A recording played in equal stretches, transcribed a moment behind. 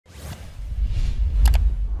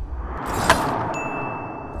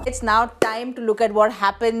It's now time to look at what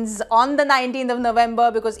happens on the 19th of November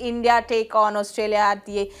because India take on Australia at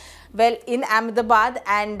the, well, in Ahmedabad,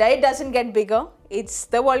 and it doesn't get bigger. It's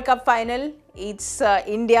the World Cup final. It's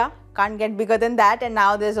India. Can't get bigger than that. And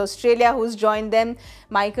now there's Australia who's joined them.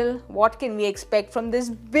 Michael, what can we expect from this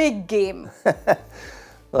big game?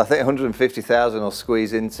 Well, I think 150,000 will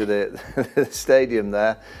squeeze into the stadium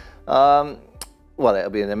there. Well, it'll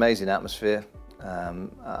be an amazing atmosphere.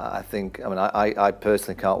 I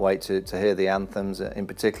personally can't wait to hear the anthems. In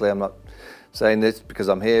particular, I'm not saying this because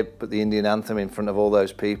I'm here, but the Indian anthem in front of all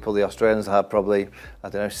those people. The Australians have probably, I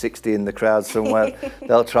don't know, 60 in the crowd somewhere.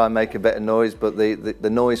 They'll try and make a bit of noise, but the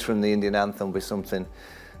noise from the Indian anthem will be something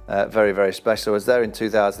very, very special. I was there in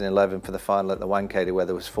 2011 for the final at the Wankhede where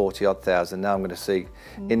there was 40-odd thousand. Now I'm going to see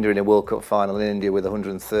India in a World Cup final in India with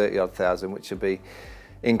 130-odd thousand, which would be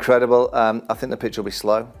incredible. I think the pitch will be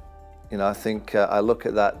slow. You know, I think I look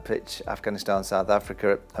at that pitch, Afghanistan, South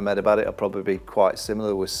Africa, Ahmedabad, it'll probably be quite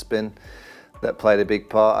similar with spin that played a big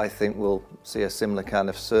part. I think we'll see a similar kind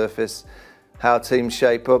of surface. How teams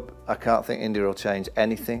shape up, I can't think India will change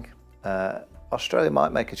anything. Australia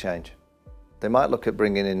might make a change. They might look at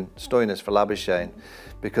bringing in Stoinis for Labuschagne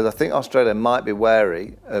because I think Australia might be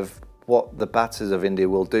wary of what the batters of India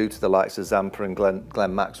will do to the likes of Zampa and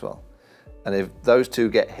Glenn Maxwell. And if those two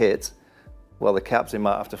get hit, well, the captain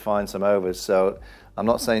might have to find some overs. So I'm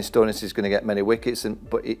not saying Stoinis is going to get many wickets,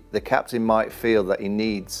 but the captain might feel that he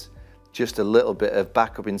needs just a little bit of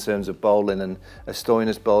backup in terms of bowling, and a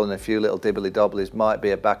Stoinis bowling, a few little dibbly-dobblies might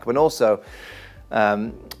be a backup. And also,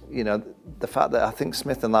 you know, the fact that I think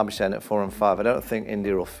Smith and Labuschagne at 4 and 5, I don't think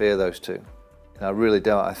India will fear those two. I really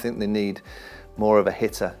don't. I think they need more of a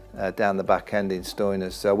hitter down the back end in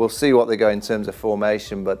Stoinis. So we'll see what they go in terms of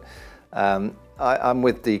formation, but I'm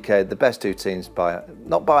with DK. The best two teams,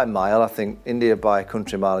 not by a mile. I think India by a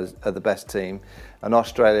country mile are the best team, and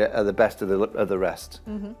Australia are the best of the rest.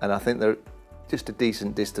 And I think they're just a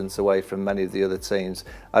decent distance away from many of the other teams.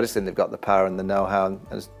 I just think they've got the power and the know-how. And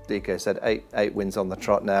as DK said, eight wins on the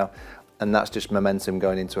trot now, and that's just momentum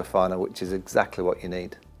going into a final, which is exactly what you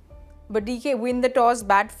need. But DK, win the toss,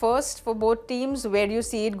 bat first for both teams. Where do you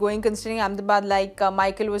see it going, considering Ahmedabad, like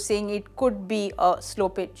Michael was saying, it could be a slow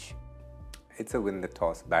pitch? It's a win the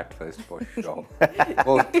toss, bat first for sure.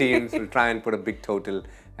 Both teams will try and put a big total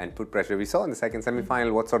and put pressure. We saw in the second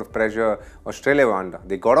semi-final what sort of pressure Australia were under.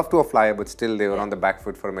 They got off to a flyer, but still they were on the back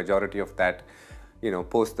foot for a majority of that, you know,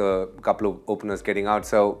 post the couple of openers getting out.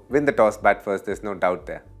 So win the toss, bat first, there's no doubt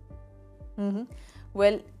there.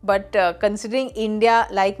 Well, but considering India,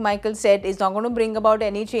 like Michael said, is not going to bring about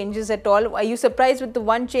any changes at all, are you surprised with the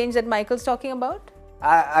one change that Michael's talking about?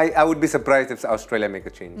 I would be surprised if Australia make a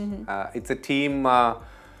change. It's a team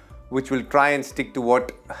which will try and stick to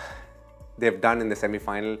what they've done in the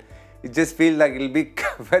semi-final. It just feels like it'll be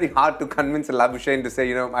very hard to convince a Labuschagne to say,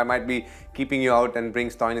 you know, I might be keeping you out and bring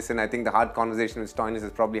Stoinis in. I think the hard conversation with Stoinis has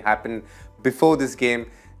probably happened before this game.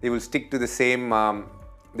 They will stick to the same.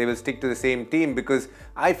 They will stick to the same team because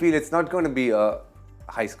I feel it's not going to be a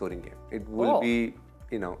high-scoring game. It will be,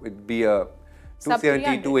 you know, it'd be a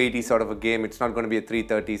 270, 280 sort of a game. It's not going to be a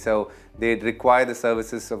 330. So they'd require the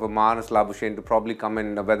services of a Manas Labuschagne to probably come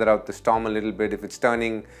and weather out the storm a little bit. If it's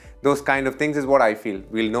turning, those kind of things is what I feel.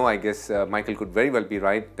 We'll know, I guess. Michael could very well be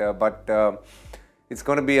right. But it's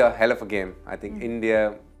going to be a hell of a game. I think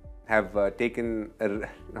India have taken,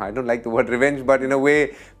 I don't like the word revenge, but in a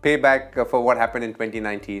way, payback for what happened in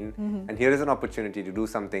 2019. And here is an opportunity to do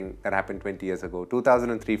something that happened 20 years ago.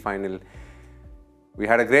 2003 final. We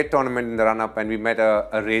had a great tournament in the run-up, and we met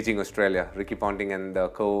a raging Australia. Ricky Ponting and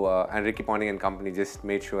Ricky Ponting and company just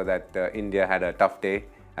made sure that India had a tough day,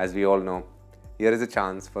 as we all know. Here is a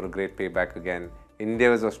chance for a great payback again. India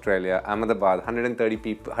was Australia, Ahmedabad,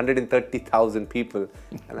 130,000 people,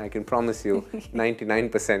 and I can promise you,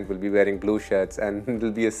 99% will be wearing blue shirts, and it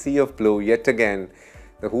will be a sea of blue yet again.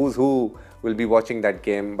 The who's who will be watching that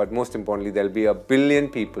game, but most importantly, there'll be 1 billion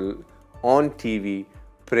people on TV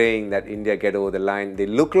praying that India get over the line. They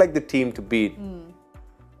look like the team to beat.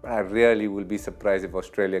 But I really will be surprised if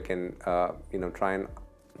Australia can, you know, try and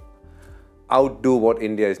outdo what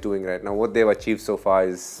India is doing right now. What they've achieved so far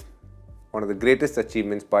is one of the greatest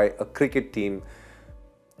achievements by a cricket team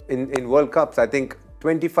in World Cups. I think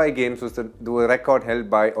 25 games was the record held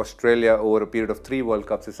by Australia over a period of 3 World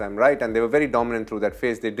Cups, if I'm right, and they were very dominant through that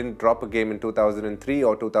phase. They didn't drop a game in 2003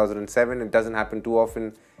 or 2007. It doesn't happen too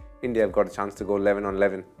often. India have got a chance to go 11 on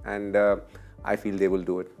 11, and I feel they will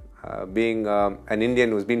do it. Being an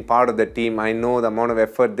Indian who's been part of the team, I know the amount of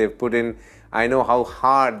effort they've put in. I know how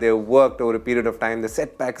hard they've worked over a period of time, the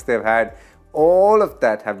setbacks they've had. All of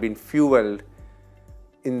that have been fueled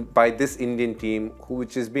by this Indian team,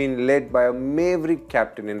 which is being led by a maverick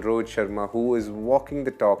captain in Rohit Sharma, who is walking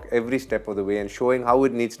the talk every step of the way and showing how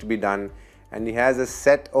it needs to be done. And he has a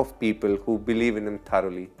set of people who believe in him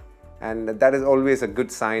thoroughly. And that is always a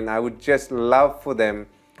good sign. I would just love for them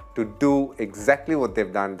to do exactly what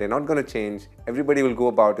they've done. They're not going to change. Everybody will go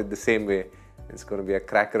about it the same way. It's going to be a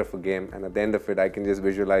cracker of a game. And at the end of it, I can just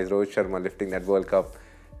visualize Rohit Sharma lifting that World Cup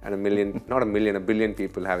and a billion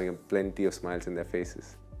people having plenty of smiles in their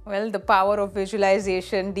faces. Well, the power of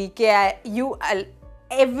visualization, DK,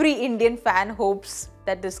 every Indian fan hopes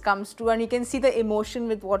that this comes true, and you can see the emotion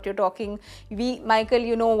with what you're talking. Michael,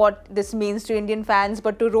 you know what this means to Indian fans,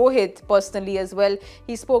 but to Rohit personally as well.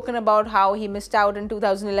 He's spoken about how he missed out in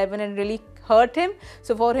 2011 and really hurt him.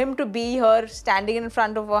 So for him to be here, standing in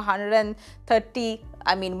front of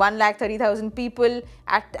 130,000 people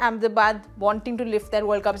at Ahmedabad, wanting to lift that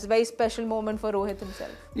World Cup, is a very special moment for Rohit himself.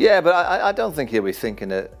 Yeah, but I don't think he'll be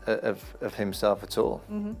thinking of himself at all.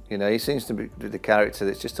 You know, he seems to be the character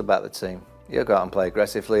that's just about the team. He'll go out and play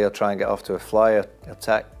aggressively, he'll try and get off to a flyer, he'll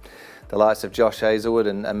attack the likes of Josh Hazlewood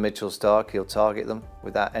and Mitchell Starc, he'll target them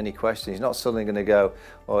without any question. He's not suddenly going to go,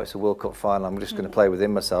 oh, it's a World Cup final, I'm just going to play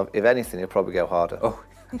within myself. If anything, he'll probably go harder. Oh.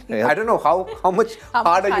 Yeah. I don't know how much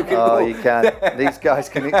harder you can go. Oh, you can. These guys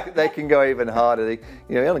they can go even harder.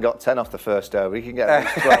 He only got 10 off the first over. He can get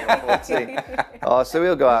 12 or 14. So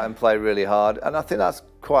he'll go out and play really hard. And I think that's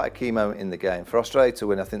quite a key moment in the game. For Australia to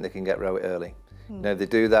win, I think they can get Rohit early. You know, if they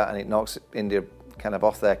do that and it knocks India kind of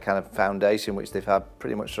off their kind of foundation, which they've had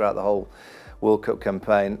pretty much throughout the whole World Cup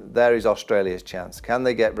campaign, there is Australia's chance. Can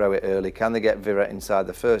they get Rohit early? Can they get Virat inside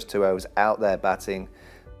the first 2 overs out there batting?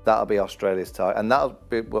 That'll be Australia's target, and that'll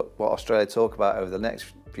be what Australia talk about over the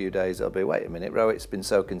next few days. It'll be, wait a minute, Rohit's been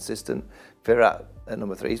so consistent, Virat at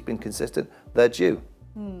number 3, he's been consistent, they're due.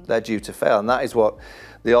 They're due to fail, and that is what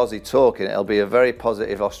the Aussie talk, and it'll be a very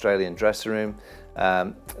positive Australian dressing room.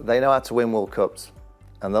 They know how to win World Cups,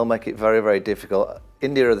 and they'll make it very, very difficult.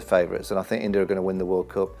 India are the favourites, and I think India are going to win the World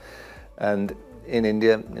Cup. And in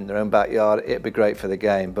India, in their own backyard, it'd be great for the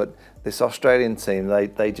game. But this Australian team,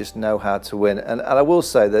 they just know how to win. And I will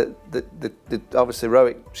say that obviously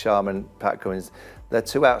Rohit Sharma and Pat Cummins, they're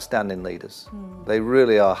 2 outstanding leaders. They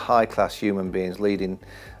really are high-class human beings leading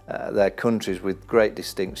their countries with great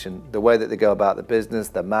distinction. The way that they go about the business,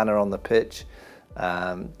 their manner on the pitch,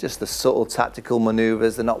 just the subtle tactical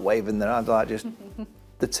manoeuvres, they're not waving their hands like just...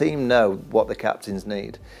 The team know what the captains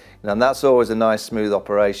need. And that's always a nice, smooth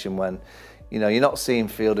operation when, you know, you're not seeing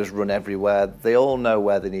fielders run everywhere. They all know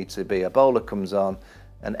where they need to be. A bowler comes on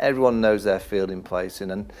and everyone knows their fielding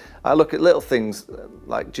placing. And I look at little things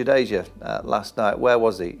like Jadeja last night. Where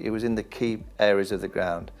was he? He was in the key areas of the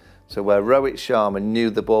ground. So where Rohit Sharma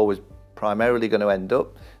knew the ball was primarily going to end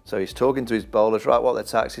up, so he's talking to his bowlers, right, what the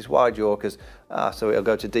attacks is wide Yorkers. So it'll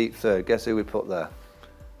go to deep third. Guess who we put there?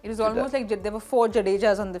 It was almost like there were 4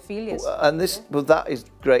 Jadejas on the field, yes. And that is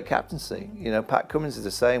great captaincy. You know, Pat Cummins is the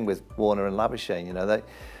same with Warner and Labuschagne. You know,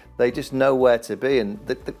 they just know where to be, and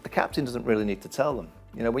the captain doesn't really need to tell them.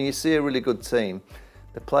 You know, when you see a really good team,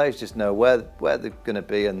 the players just know where they're going to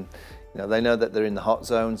be, and you know they know that they're in the hot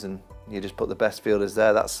zones, and you just put the best fielders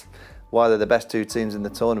there. That's why they're the best 2 teams in the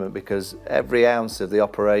tournament, because every ounce of the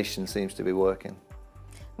operation seems to be working.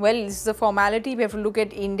 Well, this is a formality. We have to look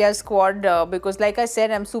at India's squad because, like I said,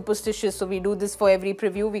 I'm superstitious. So we do this for every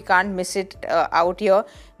preview. We can't miss it out here.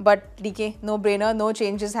 But DK, no brainer, no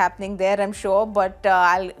changes happening there, I'm sure. But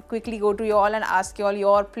I'll quickly go to you all and ask you all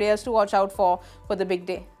your players to watch out for the big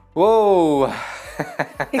day. Whoa!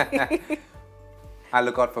 I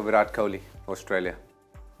look out for Virat Kohli, Australia.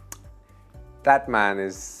 That man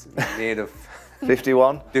is made of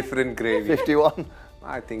 51 different gravy. 51.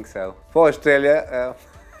 I think so. For Australia.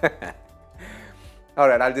 All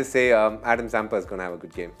right, I'll just say Adam Zampa is going to have a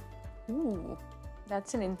good game. Ooh,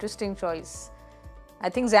 that's an interesting choice. I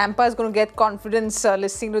think Zampa is going to get confidence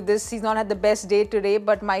listening to this. He's not had the best day today,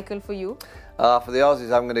 but Michael, for you? For the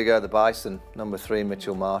Aussies, I'm going to go the Bison, number 3,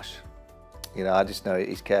 Mitchell Marsh. You know, I just know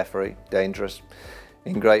he's carefree, dangerous,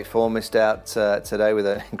 in great form. Missed out today with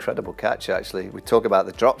an incredible catch, actually. We talk about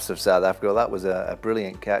the drops of South Africa. Well, that was a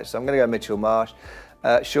brilliant catch. So I'm going to go Mitchell Marsh.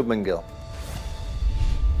 Shubman Gill.